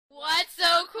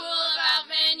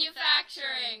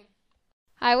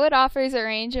Highwood offers a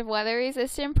range of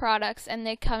weather-resistant products, and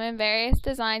they come in various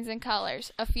designs and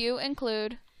colors. A few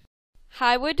include: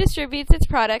 Highwood distributes its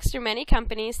products through many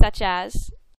companies such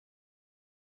as...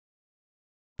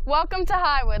 Welcome to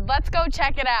Highwood. Let's go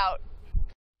check it out.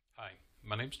 Hi,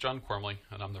 my name's John Cormley,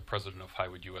 and I'm the president of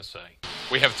Highwood USA.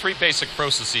 We have three basic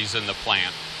processes in the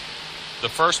plant. The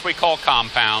first we call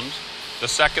compound, the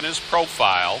second is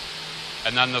profile,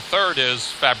 and then the third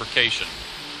is fabrication.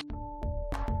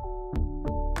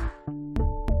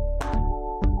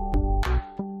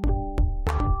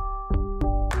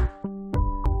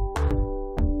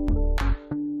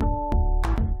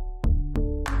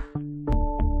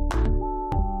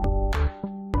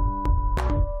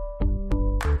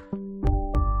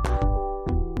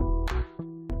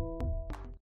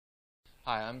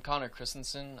 Hi, I'm Connor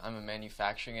Christensen. I'm a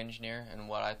manufacturing engineer, and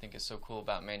what I think is so cool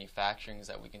about manufacturing is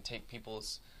that we can take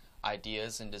people's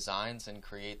ideas and designs and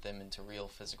create them into real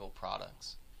physical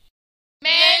products.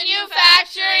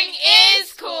 Manufacturing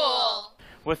is cool!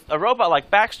 With a robot like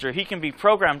Baxter, he can be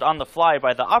programmed on the fly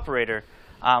by the operator.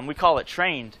 We call it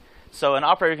trained. So an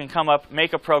operator can come up,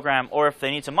 make a program, or if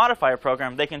they need to modify a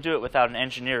program, they can do it without an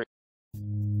engineer.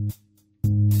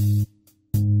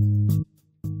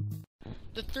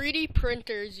 The 3D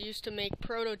printer is used to make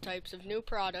prototypes of new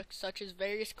products, such as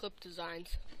various clip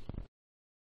designs.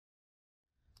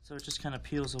 So it just kind of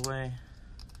peels away.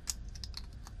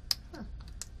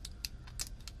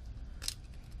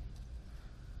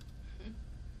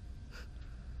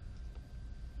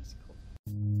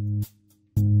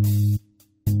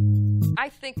 I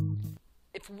think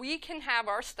if we can have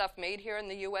our stuff made here in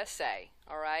the USA,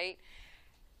 all right,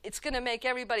 it's going to make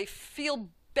everybody feel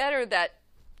better that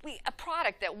a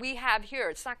product that we have here,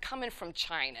 it's not coming from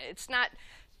China. It's not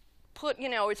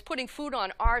it's putting food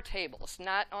on our tables,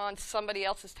 not on somebody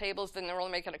else's tables, then they're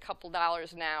only making a couple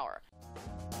dollars an hour.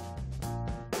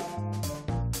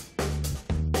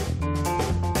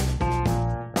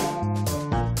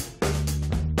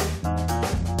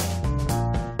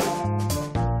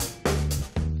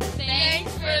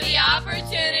 Thanks for the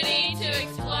opportunity to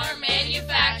explore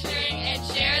manufacturing and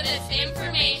share this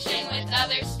information with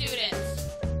other students.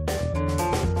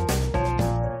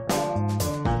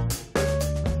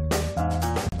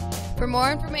 For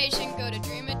more information,